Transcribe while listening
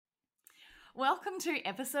Welcome to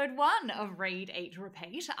episode 1 of Read, Eat,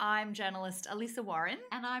 Repeat. I'm journalist Alyssa Warren.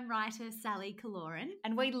 And I'm writer Sally Kaloran.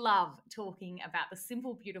 And we love talking about the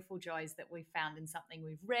simple, beautiful joys that we've found in something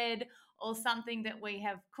we've read or something that we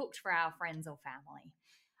have cooked for our friends or family.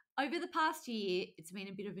 Over the past year, it's been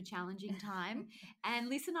a bit of a challenging time. And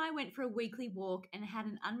Liz and I went for a weekly walk and had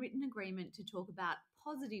an unwritten agreement to talk about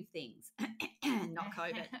positive things, not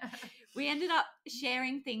COVID. We ended up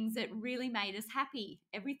sharing things that really made us happy.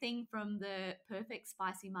 Everything from the perfect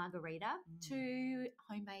spicy margarita to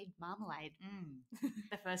homemade marmalade.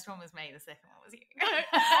 The first one was me, the second one was you.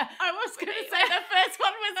 I was going to say the first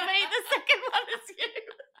one was me, the second one is you.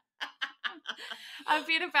 A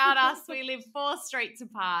bit about us. We live 4 streets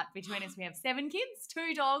apart. Between us, we have 7 kids,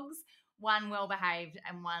 2 dogs, 1 well-behaved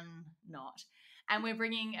and 1 not. And we're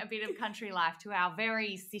bringing a bit of country life to our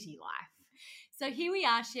very city life. So here we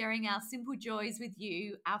are sharing our simple joys with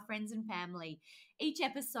you, our friends and family. Each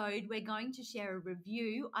episode, we're going to share a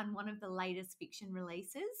review on one of the latest fiction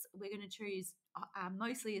releases. We're going to choose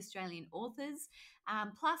mostly Australian authors.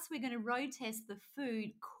 Plus, we're going to road test the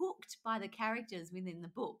food cooked by the characters within the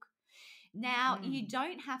book. Now, you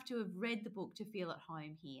don't have to have read the book to feel at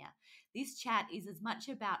home here. This chat is as much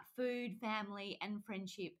about food, family, and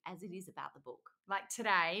friendship as it is about the book. Like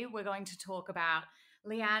today, we're going to talk about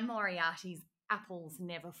Liane Moriarty's Apples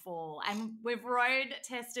Never Fall. And we've road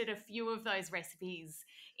tested a few of those recipes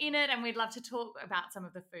in it, and we'd love to talk about some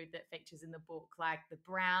of the food that features in the book, like the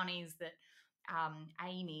brownies that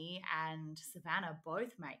Amy and Savannah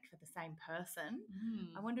both make for the same person.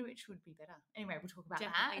 I wonder which would be better. Anyway, we'll talk about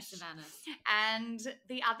Definitely that. Savannah. And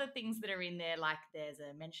the other things that are in there, like there's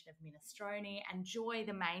a mention of minestrone, and Joy,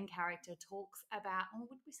 the main character, talks about,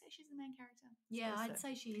 would we say she's the main character? Yeah, I'd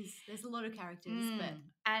say there's a lot of characters.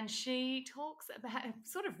 And she talks about,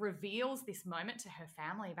 sort of reveals this moment to her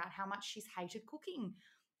family about how much she's hated cooking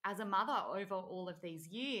as a mother over all of these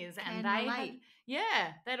years. And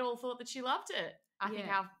they'd all thought that she loved it. I think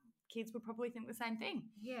our kids would probably think the same thing.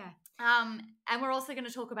 Yeah. And we're also going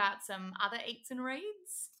to talk about some other eats and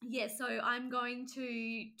reads. Yeah, so I'm going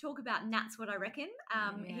to talk about Nat's What I Reckon.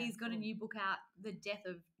 He's got a new book out, The Death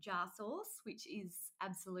of Jar Sauce, which is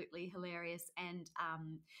absolutely hilarious and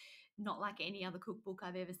not like any other cookbook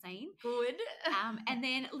I've ever seen. Good. And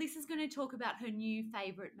then Liz is going to talk about her new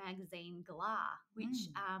favourite magazine, Galah, which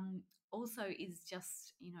also is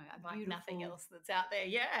just, a like beautiful... nothing else that's out there.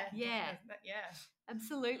 Yeah.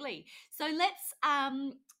 Absolutely. So let's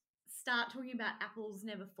start talking about Apples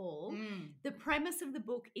Never Fall. The premise of the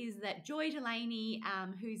book is that Joy Delaney,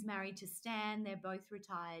 who's married to Stan, they're both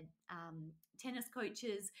retired tennis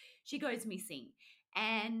coaches, she goes missing.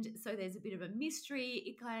 And so there's a bit of a mystery.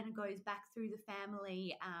 It kind of goes back through the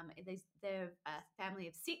family. They're a family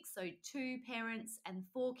of 6, so 2 parents and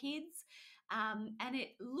 4 kids. And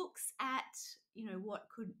it looks at, what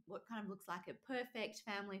kind of looks like a perfect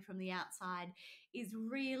family from the outside is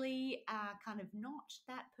really kind of not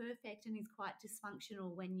that perfect and is quite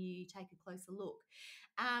dysfunctional when you take a closer look.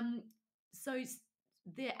 So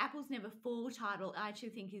the Apples Never Fall title, I actually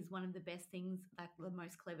think, is one of the best things, like the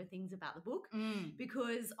most clever things about the book,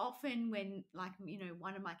 because often when,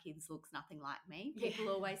 one of my kids looks nothing like me, people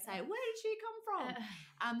always say, where did she come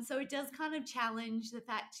from? So it does kind of challenge the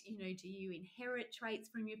fact, do you inherit traits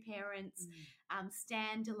from your parents?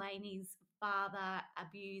 Stan Delaney's father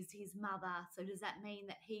abused his mother, so does that mean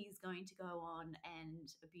that he's going to go on and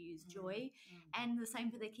abuse Joy? And the same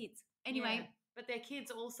for their kids. Anyway. But their kids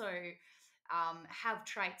also... have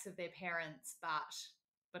traits of their parents,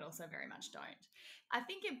 but also very much don't. I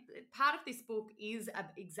think part of this book is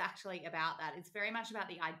exactly about that. It's very much about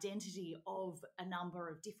the identity of a number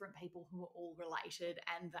of different people who are all related,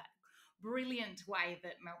 and that brilliant way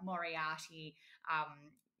that Moriarty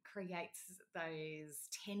creates those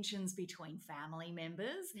tensions between family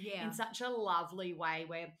members in such a lovely way,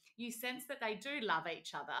 where you sense that they do love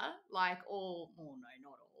each other, like all, well, no,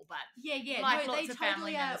 not all, but like lots of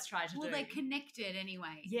family members try to do. Well, they're connected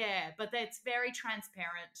anyway. Yeah, but that's very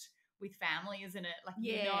transparent with family, isn't it? Like,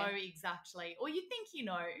 you know exactly, or you think you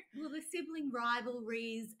know. Well, the sibling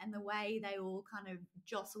rivalries and the way they all kind of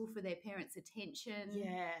jostle for their parents' attention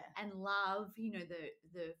and love,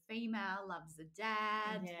 the female loves the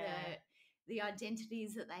dad, the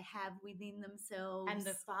identities that they have within themselves. And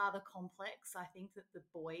the father complex, I think, that the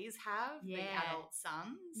boys have, the adult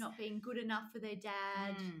sons. Not being good enough for their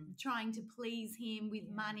dad, trying to please him with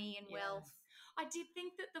money and wealth. I did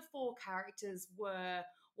think that the 4 characters were,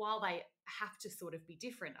 while they have to sort of be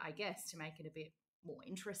different, I guess, to make it a bit more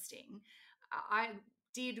interesting,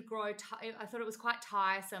 did grow. I thought it was quite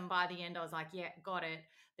tiresome by the end. I was like, yeah, got it.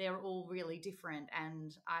 They're all really different,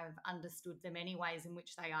 and I've understood the many ways in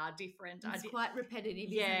which they are different. It's quite repetitive,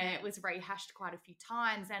 isn't yeah, it? it was rehashed quite a few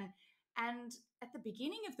times, and at the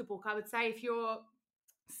beginning of the book, I would say if you're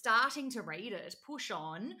starting to read it, push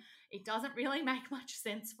on. It doesn't really make much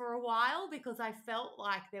sense for a while because I felt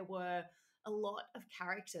like there were a lot of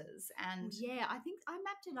characters and yeah, I think I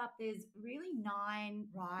mapped it up. There's really 9.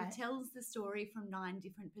 right. It tells the story from 9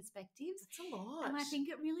 different perspectives. It's a lot. And I think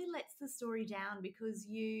it really lets the story down because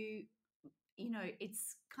you know,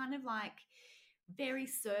 it's kind of like very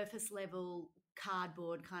surface level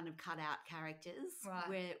cardboard kind of cut out characters.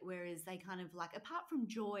 Right. Whereas they kind of like, apart from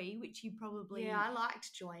Joy, which you probably... Yeah, I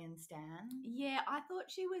liked Joy and Stan. Yeah, I thought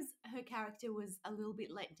her character was a little bit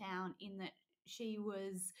let down in that she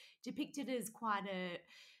was depicted as quite a,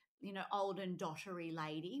 you know, old and dottery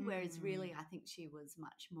lady, whereas really I think she was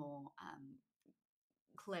much more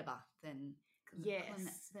clever than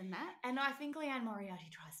that. And I think Liane Moriarty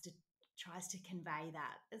tries to convey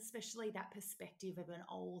that, especially that perspective of an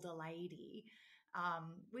older lady.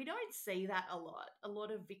 We don't see that a lot. A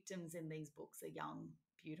lot of victims in these books are young,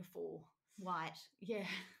 beautiful, white,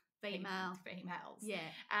 females. Yeah.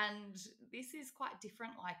 And this is quite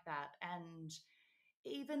different like that. And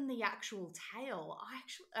even the actual tale,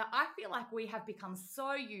 I feel like we have become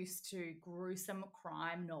so used to gruesome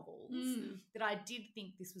crime novels that I did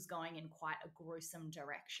think this was going in quite a gruesome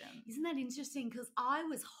direction. Isn't that interesting? Because I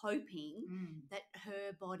was hoping that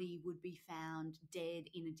her body would be found dead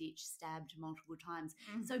in a ditch, stabbed multiple times.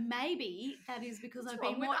 So maybe that is because I've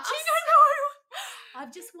been watching. I know.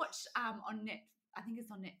 I've just watched I think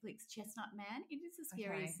it's on Netflix, Chestnut Man. It is the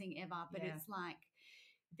scariest thing ever, but it's like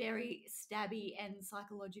very stabby and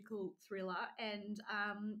psychological thriller. And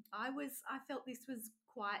I felt this was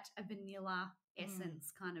quite a vanilla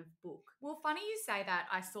essence kind of book. Well, funny you say that.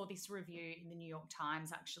 I saw this review in the New York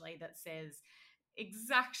Times actually that says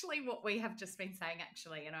exactly what we have just been saying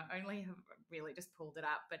actually, and I only have really just pulled it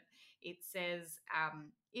up, but it says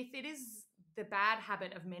if it is the bad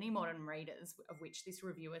habit of many modern readers, of which this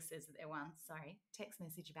reviewer says that there was, text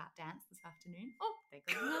message about dance this afternoon. Oh, there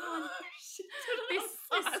goes another one.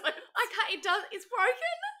 It's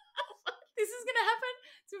broken. This is going to happen.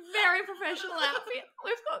 It's a very professional outfit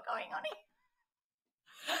we've got going on here.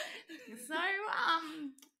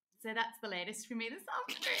 So that's the latest for me this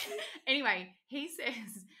afternoon. Anyway, he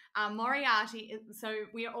says Moriarty. So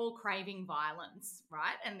we are all craving violence,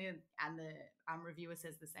 right? And the reviewer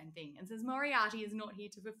says the same thing and says Moriarty is not here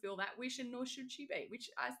to fulfill that wish, and nor should she be. Which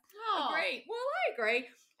I agree. Well, I agree.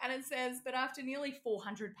 And it says, but after nearly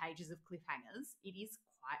 400 pages of cliffhangers, it is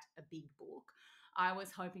quite a big book. I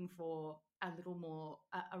was hoping for a little more,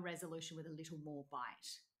 a resolution with a little more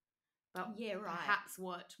bite. But perhaps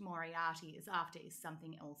what Moriarty is after is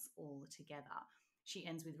something else altogether. She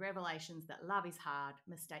ends with revelations that love is hard,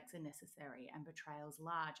 mistakes are necessary, and betrayals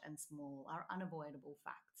large and small are unavoidable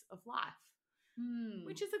facts of life.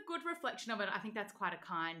 Which is a good reflection of it. I think that's quite a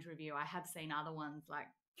kind review. I have seen other ones like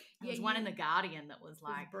there was one in The Guardian that was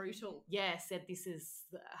like brutal. Yeah, said this is.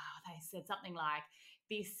 They said something like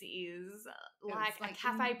this is like a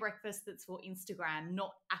cafe breakfast that's for Instagram,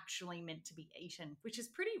 not actually meant to be eaten, which is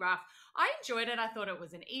pretty rough. I enjoyed it. I thought it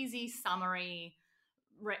was an easy summary.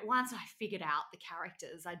 Once I figured out the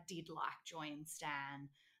characters, I did like Joy and Stan,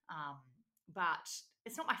 but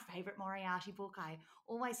it's not my favourite Moriarty book. I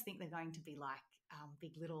always think they're going to be like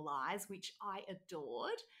Big Little Lies, which I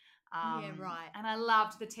adored. And I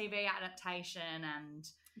loved the TV adaptation. And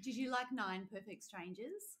did you like 9 Perfect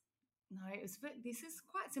Strangers? No, this is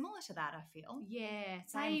quite similar to that, I feel. Yeah,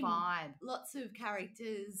 same vibe. Lots of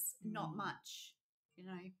characters, not much,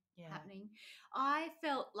 happening. I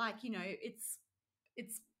felt like,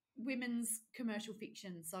 it's women's commercial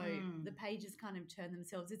fiction, so the pages kind of turn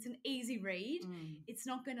themselves. It's an easy read. It's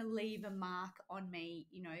not going to leave a mark on me,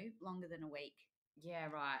 longer than a week. Yeah,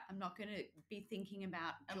 right. I'm not going to be thinking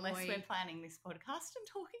about unless we're planning this podcast and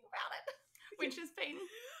talking about it, which has been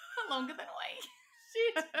longer than a week.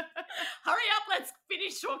 Shit. Hurry up, let's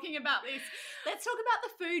finish talking about this. Let's talk about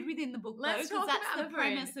the food within the book, because that's the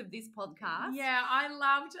premise of this podcast. Yeah, I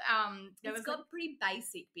loved it's got pretty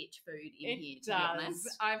basic bitch food in here, to be honest.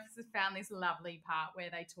 I've found this lovely part where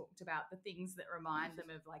they talked about the things that remind them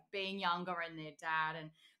of like being younger and their dad,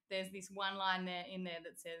 and there's this one line in there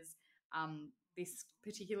that says this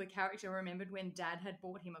particular character remembered when Dad had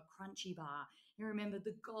bought him a Crunchy bar. He remembered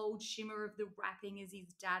the gold shimmer of the wrapping as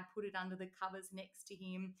his dad put it under the covers next to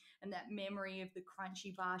him, and that memory of the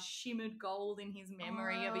Crunchy bar shimmered gold in his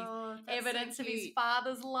memory of his evidence of his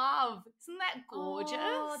father's love. Isn't that gorgeous?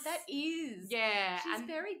 Oh, that is. Yeah. She's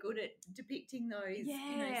very good at depicting those,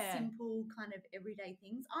 simple kind of everyday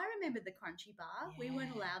things. I remember the Crunchy bar. Yeah. We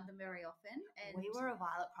weren't allowed them very often. And we were a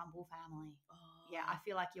Violet Crumble family. Oh. Yeah, I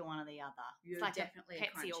feel like you're one or the other. You're it's like definitely a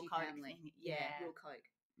Pepsi or Coke family. thing. Yeah, you're Coke.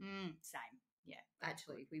 Same. Yeah,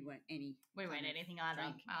 actually, we weren't any. We weren't anything either.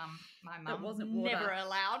 Drink. My mum wasn't never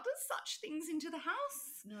allowed such things into the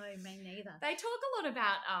house. No, me neither. They talk a lot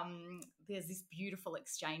about. There's this beautiful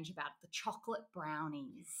exchange about the chocolate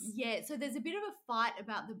brownies. Yeah, so there's a bit of a fight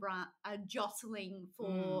about the jostling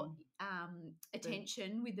for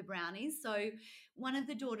attention with the brownies. So one of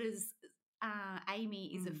the daughters,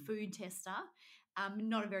 Amy, is a food tester.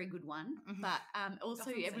 Not a very good one, but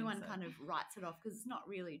also everyone kind of writes it off because it's not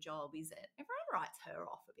really a job, is it? Everyone writes her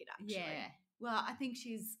off a bit, actually. Yeah. Well, I think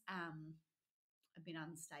she's a bit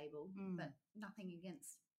unstable, but nothing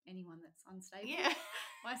against anyone that's unstable. Yeah.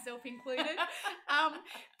 Myself included.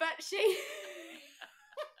 But she...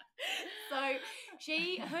 So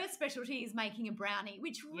her specialty is making a brownie,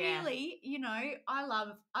 which really, I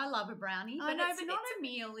love a brownie. But it's not a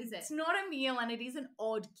meal, is it? It's not a meal, and it is an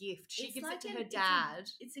odd gift. She gives it to her dad.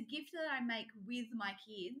 It's a gift that I make with my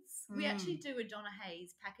kids. We actually do a Donna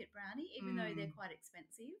Hayes packet brownie, even though they're quite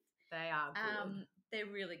expensive. They are good. They're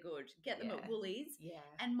really good. Get them at Woolies. Yeah.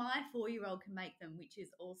 And my 4-year-old can make them, which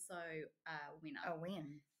is also a winner. A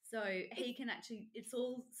win. So he can actually, it's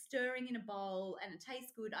all stirring in a bowl and it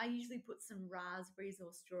tastes good. I usually put some raspberries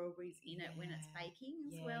or strawberries in it when it's baking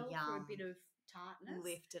as well for a bit of tartness.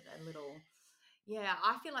 Lift it a little. Yeah,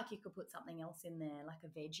 I feel like you could put something else in there, like a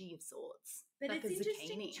veggie of sorts. But like it's an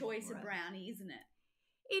interesting choice of brownie, isn't it?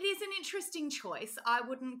 It is an interesting choice. I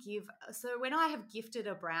wouldn't give, so when I have gifted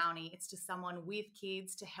a brownie, it's to someone with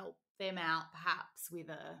kids to help them out perhaps with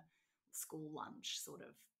a school lunch sort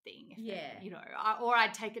of thing. Or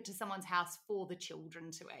I'd take it to someone's house for the children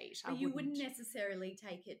to eat. But you wouldn't necessarily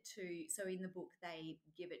take it to, so in the book they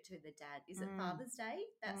give it to the dad. Is it Father's Day?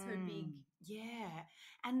 That's her big... Yeah.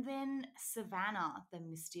 And then Savannah, the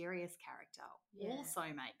mysterious character, also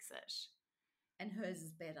makes it. And hers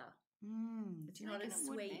is better. It's not as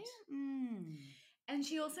sweet. And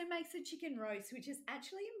she also makes a chicken roast, which is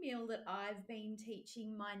actually a meal that I've been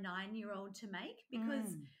teaching my 9-year-old to make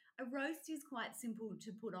because a roast is quite simple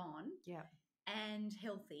to put on. Yeah. And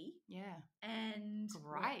healthy. Yeah. And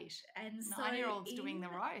great. And so 9-year-old's doing the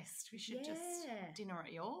roast. We should just dinner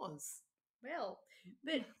at yours. Well,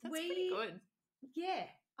 but that's pretty good. Yeah.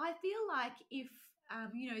 I feel like if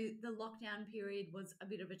the lockdown period was a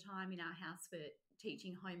bit of a time in our house for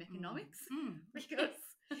teaching home economics because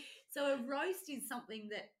so a roast is something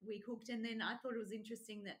that we cooked, and then I thought it was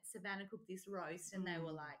interesting that Savannah cooked this roast and they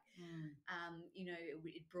were like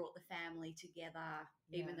it brought the family together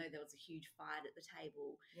even though there was a huge fight at the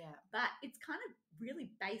table. But it's kind of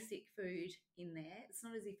really basic food in there. It's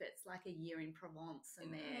not as if it's like a year in Provence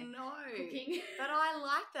and they're cooking. But I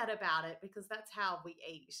like that about it because that's how we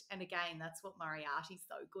eat. And again, that's what Moriarty's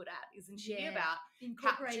so good at, isn't she? About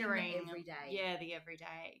incorporating capturing the everyday. Yeah, the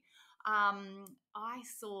everyday. I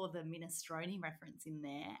saw the minestrone reference in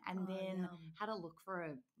there and then had a look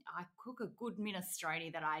for I cook a good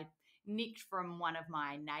minestrone that I nicked from one of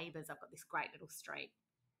my neighbours. I've got this great little street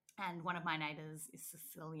and one of my neighbours is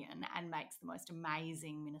Sicilian and makes the most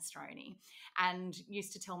amazing minestrone and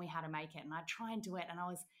used to tell me how to make it, and I'd try and do it and I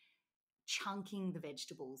was chunking the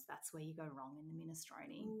vegetables. That's where you go wrong in the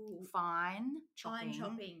minestrone. Ooh. Fine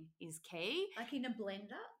chopping is key. Like in a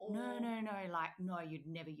blender? Or... No, you'd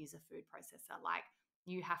never use a food processor. Like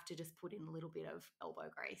you have to just put in a little bit of elbow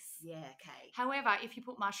grease. Yeah, okay. However, if you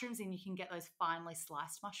put mushrooms in, you can get those finely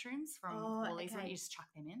sliced mushrooms from Woolies and you just chuck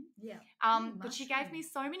them in. Yeah. But she gave me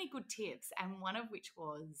so many good tips, and one of which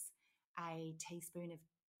was a teaspoon of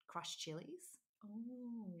crushed chilies.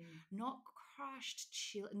 Oh. Not crushed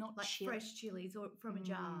chili, not like fresh chilies or from a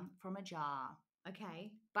jar. From a jar.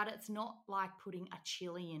 Okay. But it's not like putting a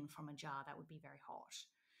chili in from a jar. That would be very hot.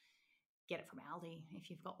 Get it from Aldi if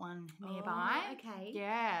you've got one nearby. Oh, okay.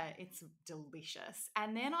 Yeah, it's delicious.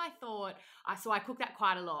 And then I thought, I cook that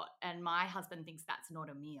quite a lot, and my husband thinks that's not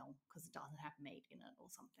a meal because it doesn't have meat in it or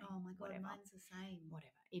something. Oh my God, whatever. Mine's the same.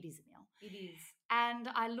 Whatever, it is a meal. It is. And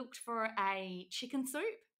I looked for a chicken soup,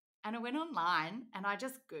 and I went online and I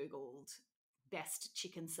just Googled best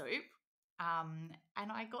chicken soup. And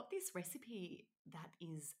I got this recipe that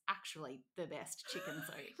is actually the best chicken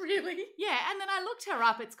soup. Really? Yeah, and then I looked her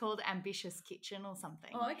up. It's called Ambitious Kitchen or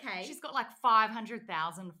something. Oh, okay. She's got like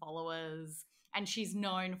 500,000 followers, and she's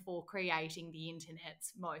known for creating the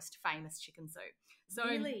internet's most famous chicken soup. So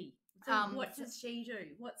really? So what does she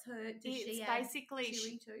do? What's her? Does she add basically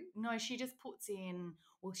chili too? No, she just puts in.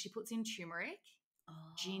 Well, she puts in turmeric,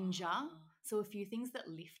 Oh. ginger, so a few things that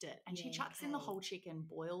lift it, and she Yeah, chucks in the okay. whole chicken,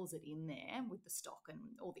 boils it in there with the stock and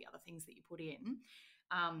all the other things that you put in,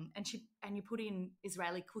 and you put in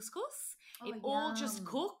Israeli couscous. Oh, It all just yum.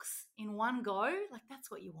 cooks in one go. Like, that's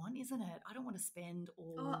what you want, isn't it? I don't want to spend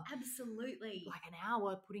Oh, absolutely. like an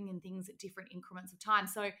hour putting in things at different increments of time.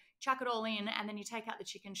 So chuck it all in, and then you take out the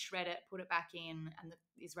chicken, shred it, put it back in, and the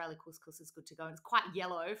Israeli couscous is good to go. And it's quite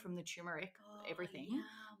yellow from the turmeric, everything. Yum.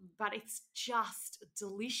 But it's just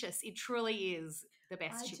delicious. It truly is the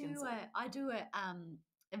best chicken soup. I do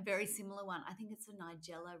a very similar one. I think it's a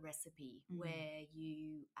Nigella recipe where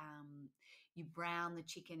you brown the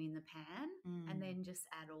chicken in the pan and then just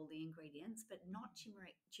add all the ingredients, but not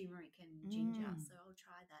turmeric and ginger. So I'll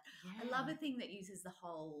try that. Yeah. I love a thing that uses the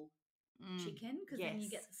whole chicken because then you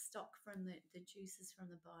get the stock from the juices from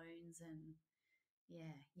the bones and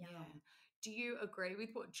yum. Yeah. Do you agree with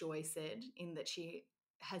what Joy said in that she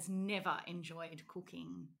has never enjoyed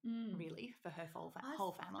cooking really for her whole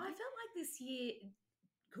family? I felt like this year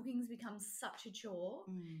cooking's become such a chore,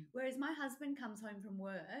 whereas my husband comes home from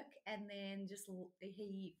work and then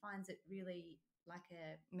he finds it really like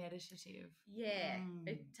a meditative. Yeah,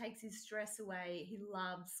 it takes his stress away. He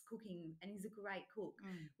loves cooking and he's a great cook,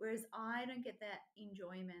 whereas I don't get that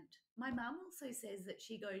enjoyment. My mum also says that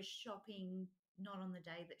she goes shopping not on the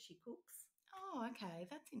day that she cooks. Oh, okay,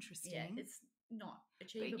 that's interesting. Yeah, it's not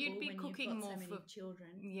achievable. But you'd be when cooking you've got more so many for children.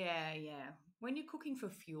 Yeah. When you're cooking for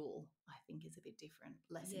fuel, I think is a bit different,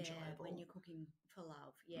 less enjoyable. When you're cooking for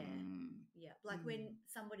love, yeah. Like when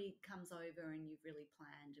somebody comes over and you've really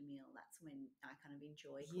planned a meal, that's when I kind of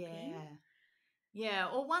enjoy cooking. Yeah,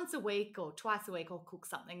 or once a week or twice a week I'll cook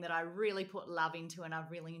something that I really put love into and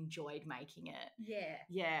I've really enjoyed making it.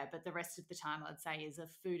 Yeah, but the rest of the time I'd say is a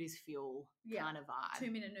food is fuel kind of vibe.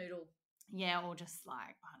 2-minute noodle. Yeah, or just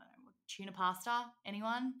like, I don't know, tuna pasta.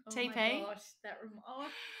 Anyone? Oh TP? my gosh,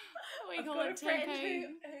 I've got a friend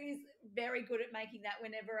who's very good at making that.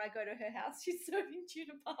 Whenever I go to her house, she's serving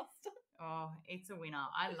tuna pasta. Oh, it's a winner.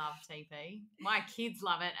 I love TP. My kids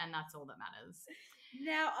love it, and that's all that matters.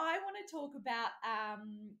 Now, I want to talk about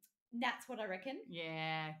Nat's What I Reckon.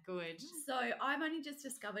 Yeah, good. So I've only just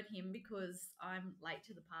discovered him because I'm late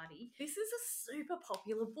to the party. This is a super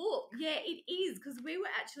popular book. Yeah, it is, because we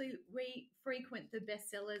frequent the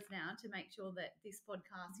bestsellers now to make sure that this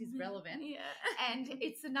podcast is relevant. Yeah. And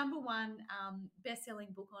it's the number one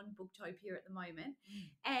best-selling book on Booktopia at the moment.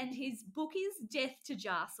 And his book is Death to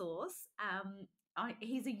Jar Sauce.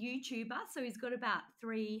 He's a YouTuber, so he's got about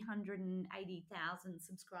 380,000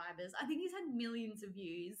 subscribers. I think he's had millions of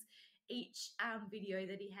views. Each video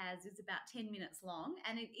that he has is about 10 minutes long,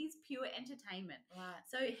 and it is pure entertainment. Right.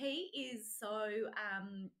 So he is so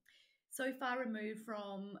far removed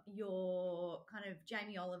from your kind of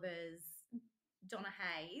Jamie Oliver's, Donna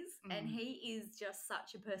Hayes, and he is just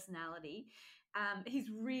such a personality. He's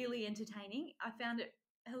really entertaining. I found it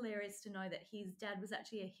hilarious to know that his dad was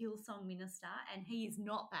actually a Hillsong minister, and he is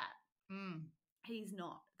not that. He's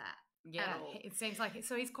not that. Yeah, it seems like it.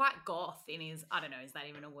 So he's quite goth in his, I don't know, is that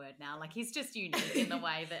even a word now? Like, he's just unique in the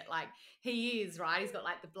way that, like, he is, right? He's got,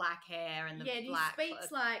 like, the black hair and the black... he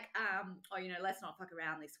speaks like, let's not fuck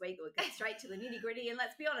around this week. We'll get straight to the nitty-gritty, and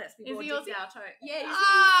let's be honest, before dipped our toe. Yeah,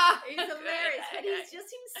 he's hilarious, but he's just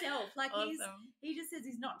himself. Like, awesome. He just says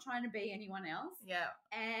he's not trying to be anyone else. Yeah.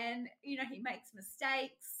 And, he makes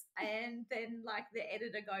mistakes, and then, like, the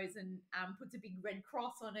editor goes and puts a big red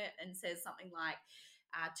cross on it and says something like,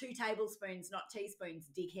 2 tablespoons, not teaspoons,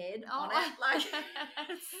 dickhead, on it. Like,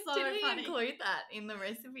 it's so funny. Did he include that in the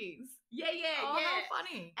recipes? Yeah. How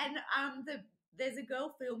funny. And there's a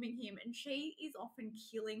girl filming him, and she is often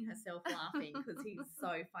killing herself laughing because he's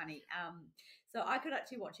so funny. So I could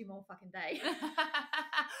actually watch him all fucking day.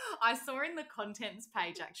 I saw in the contents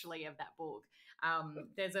page, actually, of that book,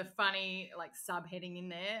 there's a funny, like, subheading in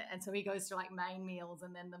there. And so he goes to, like, main meals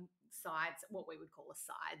and then the sides, what we would call a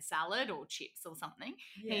side salad or chips or something.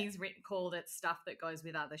 Yeah. He's called it stuff that goes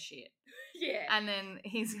with other shit. Yeah. And then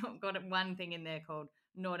he's got one thing in there called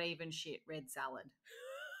not even shit red salad.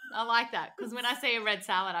 I like that, because when I see a red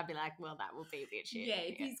salad, I'd be like, well, that will be a bit shit. Yeah,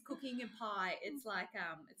 if he's cooking a pie, it's like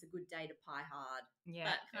it's a good day to pie hard.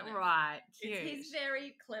 Yeah, right. Cute. He's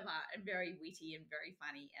very clever and very witty and very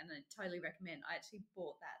funny, and I totally recommend. I actually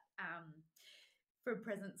bought that for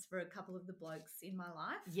presents for a couple of the blokes in my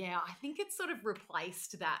life. Yeah, I think it's sort of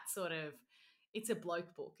replaced that sort of, it's a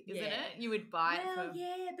bloke book, isn't Yeah. it? You would buy it for...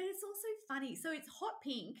 yeah, but it's also funny. So it's hot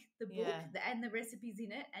pink, the book, Yeah. and the recipes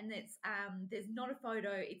in it, and it's there's not a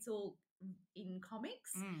photo. It's all in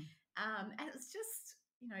comics, and it's just,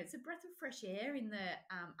 you know, it's a breath of fresh air in the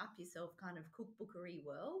up yourself kind of cookbookery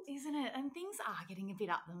world, isn't it? And things are getting a bit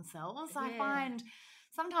up themselves. Yeah. I find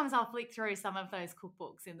sometimes I'll flick through some of those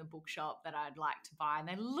cookbooks in the bookshop that I'd like to buy, and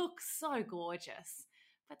they look so gorgeous.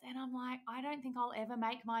 But then I'm like, I don't think I'll ever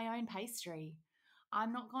make my own pastry.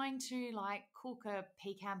 I'm not going to like cook a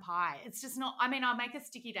pecan pie. It's just not, I mean, I'll make a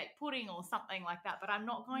sticky date pudding or something like that, but I'm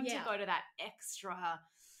not going to go to that extra.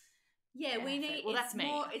 Yeah, we need. Well, that's me.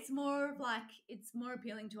 It's more of like, it's more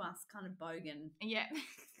appealing to us, kind of bogan. Yeah.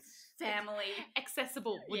 Family.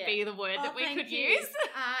 Accessible would be the word that we could you. use.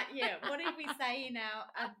 Yeah. What did we say in our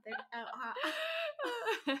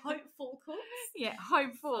hopeful cooks? Yeah,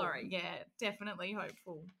 hopeful. Sorry. Yeah, definitely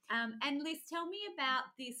hopeful. And Liz, tell me about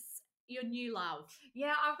this, your new love.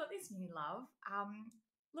 Yeah, I've got this new love.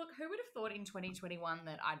 Look, who would have thought in 2021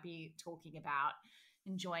 that I'd be talking about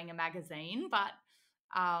enjoying a magazine? But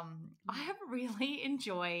I have really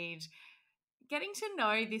enjoyed getting to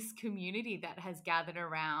know this community that has gathered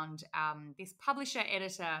around this publisher,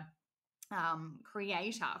 editor,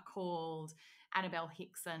 creator called Annabelle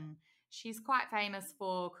Hickson. She's quite famous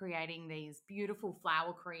for creating these beautiful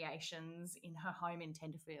flower creations in her home in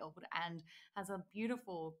Tenterfield, and has a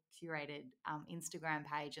beautiful curated Instagram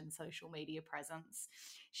page and social media presence.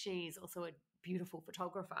 She's also a beautiful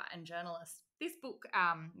photographer and journalist. This book,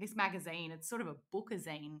 this magazine, it's sort of a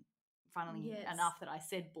bookazine, funnily enough that I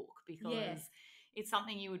said book, because it's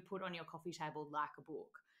something you would put on your coffee table like a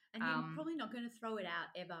book. And you're probably not going to throw it out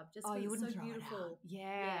ever, just because it's so beautiful.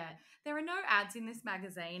 Yeah. There are no ads in this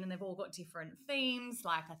magazine, and they've all got different themes,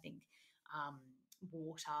 like I think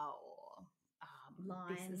water or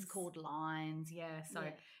lines. This is called lines. Yeah. So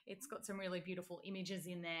it's got some really beautiful images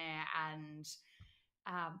in there, and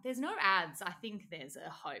there's no ads. I think there's a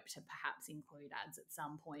hope to perhaps include ads at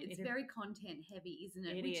some point. It's very content heavy, isn't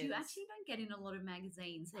it? Which you actually don't get in a lot of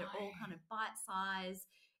magazines. They're all kind of bite-sized,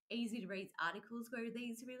 easy to read articles, where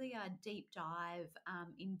these really are deep dive,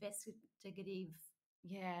 investigative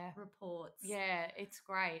reports. Yeah, it's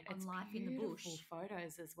great. On it's life in the bush.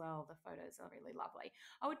 Photos as well. The photos are really lovely.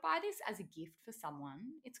 I would buy this as a gift for someone.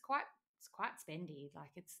 It's quite spendy.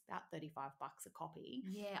 Like, it's about $35 a copy.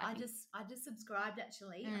 Yeah, I just subscribed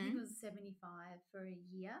actually. I think it was $75 for a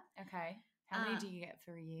year. Okay. How many do you get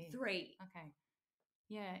for a year? 3. Okay.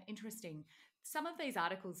 Yeah, interesting. Some of these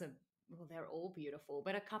articles are, well, they're all beautiful,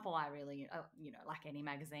 but a couple I really, like any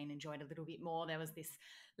magazine, enjoyed a little bit more. There was this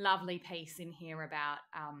lovely piece in here about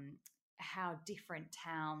how different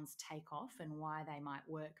towns take off and why they might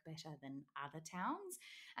work better than other towns.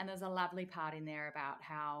 And there's a lovely part in there about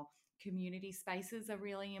how community spaces are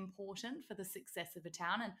really important for the success of a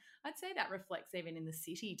town. And I'd say that reflects even in the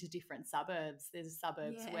city to different suburbs. There's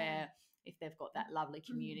suburbs where if they've got that lovely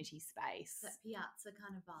community space. That piazza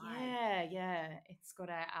kind of vibe. Yeah. It's got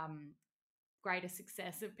a greater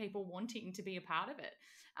success of people wanting to be a part of it.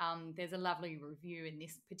 There's a lovely review in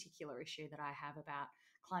this particular issue that I have about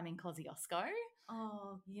climbing Kosciuszko.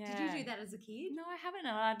 Oh, yeah. Did you do that as a kid? No, I haven't,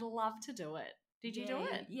 and I'd love to do it. Did you do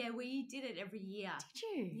it? Yeah, we did it every year. Did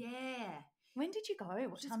you? Yeah. When did you go?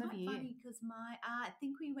 What time of year? It's quite funny because I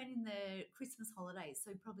think we went in the Christmas holidays,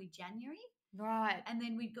 so probably January. Right. And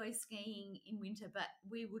then we'd go skiing in winter, but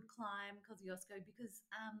we would climb Kosciuszko because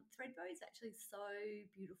Thredbo is actually so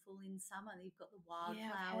beautiful in summer. You've got the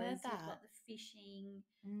wildflowers, you've got the fishing,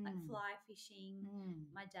 like fly fishing.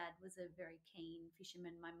 My dad was a very keen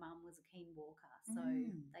fisherman. My mum was a keen walker. So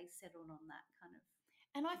they settled on that kind of.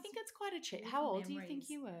 And I think it's quite How old do you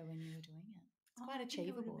think you were when you were doing it? It's quite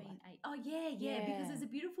achievable. Oh, yeah, because there's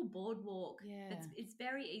a beautiful boardwalk. Yeah. It's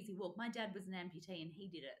very easy walk. My dad was an amputee and he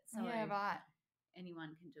did it. So anyone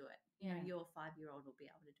can do it. You know, your 5-year-old will be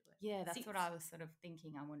able to do it. Yeah, that's what I was sort of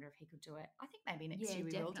thinking. I wonder if he could do it. I think maybe next year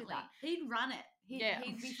we will do that. He'd run it.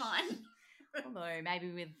 He'd be fine. Although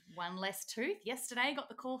maybe with one less tooth. Yesterday got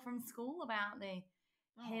the call from school about the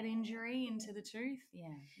head injury into the tooth.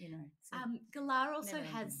 Yeah, So Galar also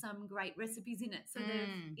has some great recipes in it. So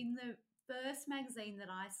in the first magazine that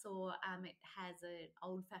I saw, it has an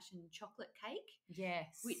old-fashioned chocolate cake.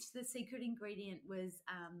 Yes. Which the secret ingredient was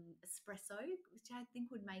espresso, which I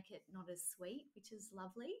think would make it not as sweet, which is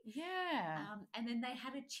lovely. Yeah. And then they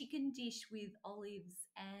had a chicken dish with olives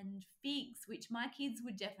and figs, which my kids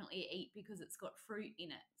would definitely eat because it's got fruit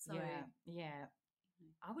in it. So yeah.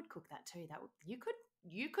 I would cook that too. You could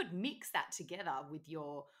you could mix that together with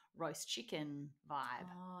your roast chicken vibe.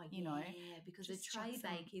 Oh, you know, because a just tray chuck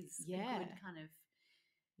some- bake is a yeah. good kind of.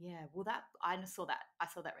 Yeah, well, I saw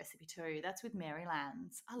that recipe too. That's with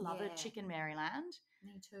Maryland's. I love it, Yeah. chicken Maryland.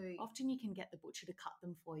 Me too. Often you can get the butcher to cut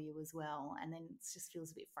them for you as well, and then it just feels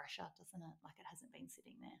a bit fresher, doesn't it? Like it hasn't been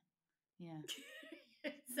sitting there. Yeah.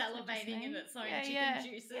 Salivating in its own chicken yeah.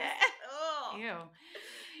 juices. Yeah. Oh. Ew.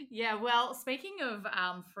 Yeah, well, speaking of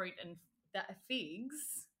fruit and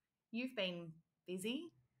figs, you've been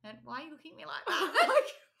busy. And why are you looking at me like that?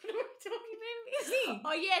 What are we talking about? Busy.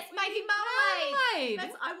 Oh, yes, making marmalade.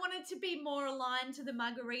 marmalade. I wanted to be more aligned to the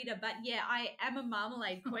margarita, but yeah, I am a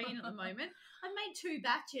marmalade queen at the moment. I've made 2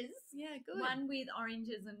 batches. Yeah, good. One with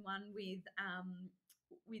oranges and one with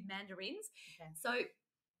mandarins. Okay. So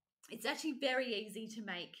it's actually very easy to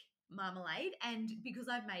make marmalade, and because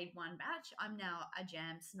I've made 1 batch, I'm now a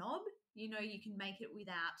jam snob. You know, you can make it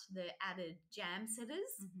without the added jam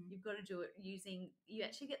setters. Mhm. You've got to do it you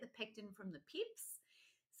actually get the pectin from the pips.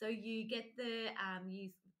 So you get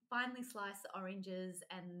you finely slice the oranges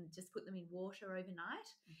and just put them in water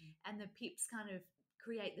overnight, and the pips kind of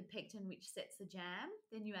create the pectin, which sets the jam.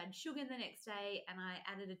 Then you add sugar the next day, and I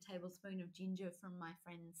added a tablespoon of ginger from my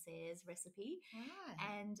friend Sarah's recipe. Right.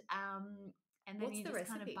 And then What's you the just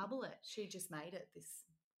kind of recipe? bubble it. She just made it, this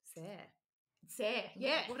Sarah. Sarah,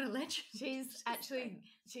 yeah. What a legend.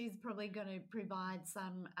 She's probably going to provide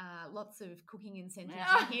some lots of cooking incentives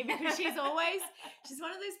Yeah. in here, because she's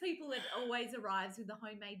one of those people that always arrives with a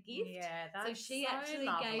homemade gift. Yeah, that's so she actually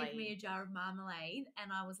lovely. gave me a jar of marmalade,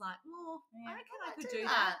 and I was like, Yeah, I reckon I I might could do do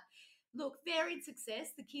that. that. Look, varied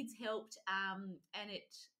success. The kids helped,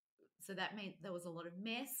 so that meant there was a lot of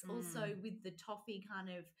mess. Also, with the toffee kind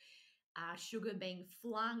of sugar being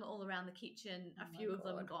flung all around the kitchen, a few of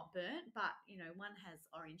them got burnt, but one has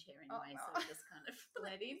orange hair anyway, so it just kind of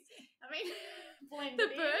bled in. I mean, blended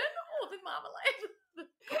The burn or the marmalade?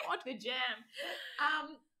 God, the jam.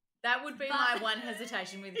 That would be my one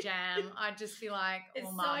hesitation with jam. I'd just be like,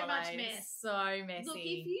 it's marmalade. so much mess. So messy. Look,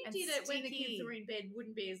 if you and did it when the sticky. kids were in bed,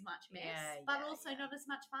 wouldn't be as much mess, but also not as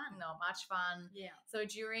much fun. Not much fun. Yeah. So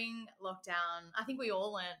during lockdown, I think we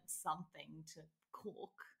all learnt something to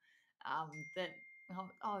cook.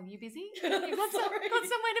 You busy? You've got somewhere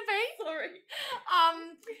to be? Sorry.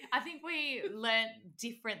 I think we learnt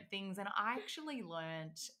different things, and I actually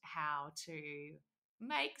learnt how to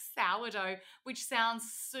make sourdough, which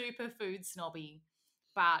sounds super food snobby.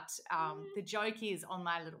 But the joke is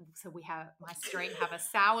my street have a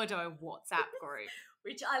sourdough WhatsApp group.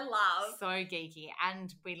 Which I love. So geeky,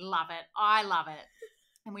 and we love it. I love it.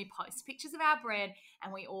 And we post pictures of our bread,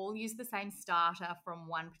 and we all use the same starter from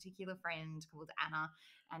one particular friend called Anna,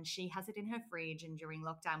 and she has it in her fridge. And during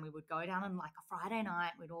lockdown, we would go down on like a Friday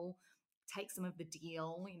night, we'd all take some of the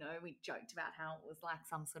deal. We joked about how it was like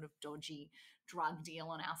some sort of dodgy drug deal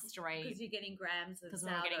on our street. Because you're getting grams of sourdough. Because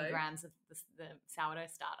we're getting grams of the sourdough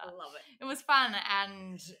starter. I love it. It was fun,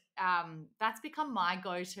 and that's become my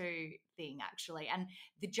go-to thing, actually. And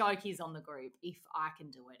the joke is on the group, if I can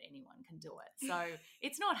do it, anyone can do it. So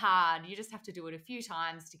it's not hard. You just have to do it a few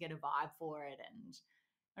times to get a vibe for it. And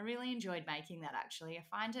I really enjoyed making that, actually. I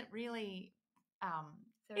find it really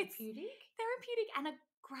therapeutic. It's therapeutic and a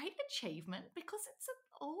great achievement, because it's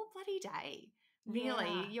all bloody day.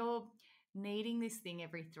 Really, you're kneading this thing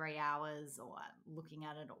every 3 hours, or looking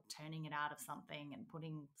at it, or turning it out of something and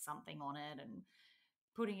putting something on it and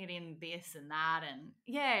putting it in this and that. And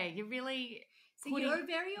you really... So you're a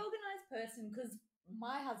very organised person, because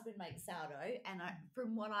my husband makes sourdough, and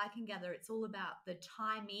from what I can gather, it's all about the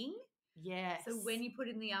timing. Yes. So when you put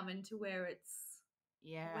it in the oven to where it's...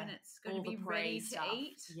 Yeah. When it's going all to be the ready stuff. to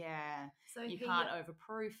eat. Yeah. So you can't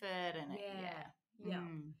overproof it. And Yeah.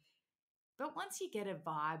 But once you get a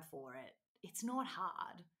vibe for it, it's not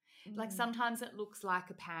hard. Like sometimes it looks like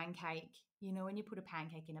a pancake, when you put a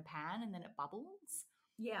pancake in a pan and then it bubbles.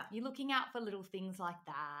 Yeah. You're looking out for little things like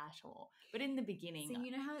that. But in the beginning. So you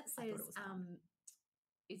know how it says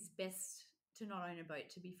it's best to not own a boat,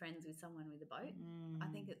 to be friends with someone with a boat? I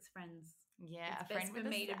think it's friends. Yeah, it's a friend best with for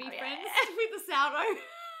me to be friends with the sourdough.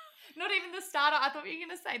 Not even the starter. I thought you were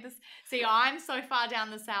going to say this. See, I'm so far down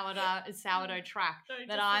the sourdough track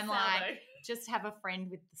that I'm like, just have a friend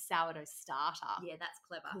with the sourdough starter. Yeah, that's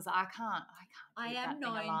clever. Because I can't. I am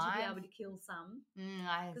known to be able to kill some.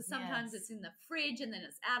 Because sometimes it's in the fridge, and then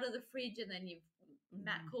it's out of the fridge, and then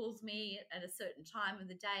Matt calls me at a certain time of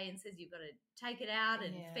the day and says you've got to take it out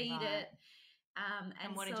and feed it.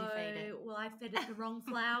 And what did you feed it? Well, I fed it the wrong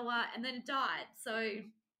flour, and then it died. So,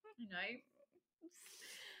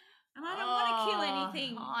 and I don't want to kill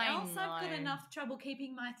anything else. I've got enough trouble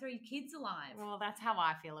keeping my 3 kids alive. Well, that's how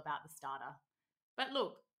I feel about the starter. But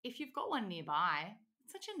look, if you've got one nearby,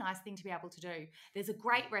 it's such a nice thing to be able to do. There's a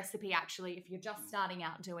great recipe, actually, if you're just starting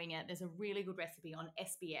out doing it. There's a really good recipe on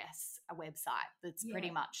SBS, a website that's pretty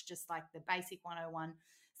much just like the basic 101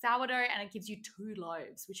 sourdough, and it gives you 2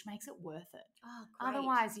 loaves, which makes it worth it. Oh, great.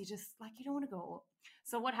 Otherwise, you just, like, you don't want to go.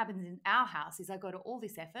 So what happens in our house is I go to all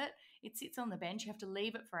this effort. It sits on the bench. You have to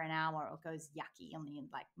leave it for an hour or it goes yucky on the end,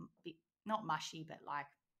 like not mushy, but like,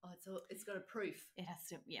 it's got a proof. it has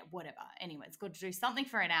to, whatever. Anyway, it's got to do something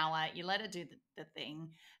for an hour. You let it do the thing,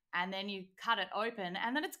 and then you cut it open,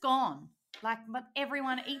 and then it's gone. Like, but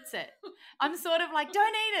everyone eats it. I'm sort of like,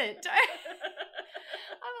 don't eat it.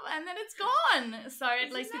 And then it's gone. So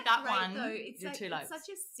at least with that one, though? It's 2 loaves. It's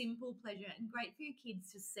such a simple pleasure and great for your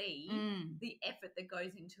kids to see the effort that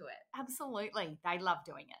goes into it. Absolutely. They love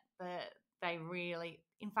doing it. But they really,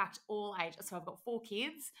 in fact, all ages. So I've got 4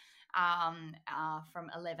 kids from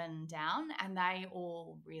 11 down, and they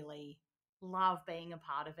all really love being a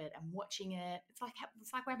part of it and watching it.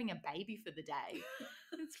 It's like we're having a baby for the day.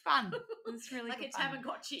 It's fun. It's really like a fun.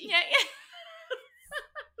 Tamagotchi. Yeah.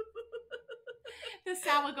 The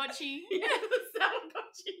Sourgotchi. Yeah, the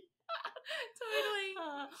Sourgotchi.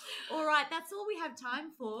 Totally. All right, that's all we have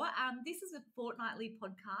time for. This is a fortnightly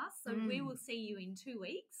podcast, so we will see you in 2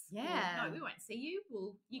 weeks. Yeah. Well, no, we won't see you.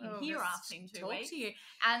 You can hear us in 2 weeks. Talk to you.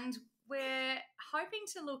 And we're hoping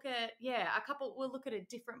to look at, we'll look at a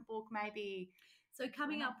different book maybe. So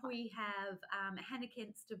coming up, we have Hannah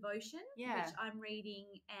Kent's Devotion, which I'm reading,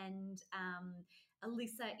 and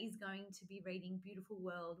Alyssa is going to be reading Beautiful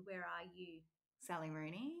World, Where Are You? Sally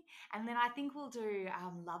Rooney. And then I think we'll do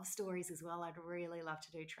love stories as well. I'd really love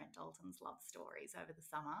to do Trent Dalton's love stories over the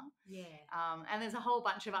summer. Yeah. And there's a whole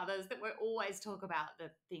bunch of others that we always talk about, the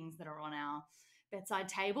things that are on our bedside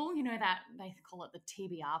table. You know, that they call it the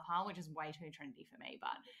TBR pile, which is way too trendy for me,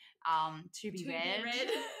 but to be read.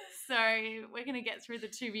 So we're going to get through the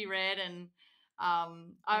to be read. And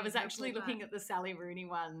I was actually looking at the Sally Rooney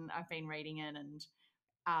one. I've been reading it and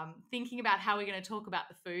thinking about how we're going to talk about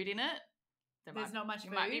the food in it. There's not much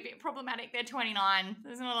food. It might be a bit problematic. They're 29.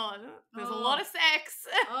 There's not a lot. There's a lot of sex.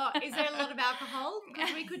 Is there a lot of alcohol?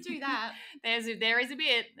 Because we could do that. There is a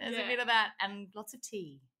bit. There's a bit of that, and lots of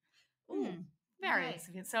tea. Very nice.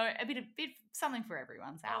 So a bit something for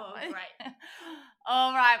everyone's out. Oh, great.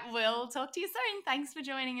 All right, we'll talk to you soon. Thanks for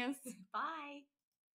joining us. Bye.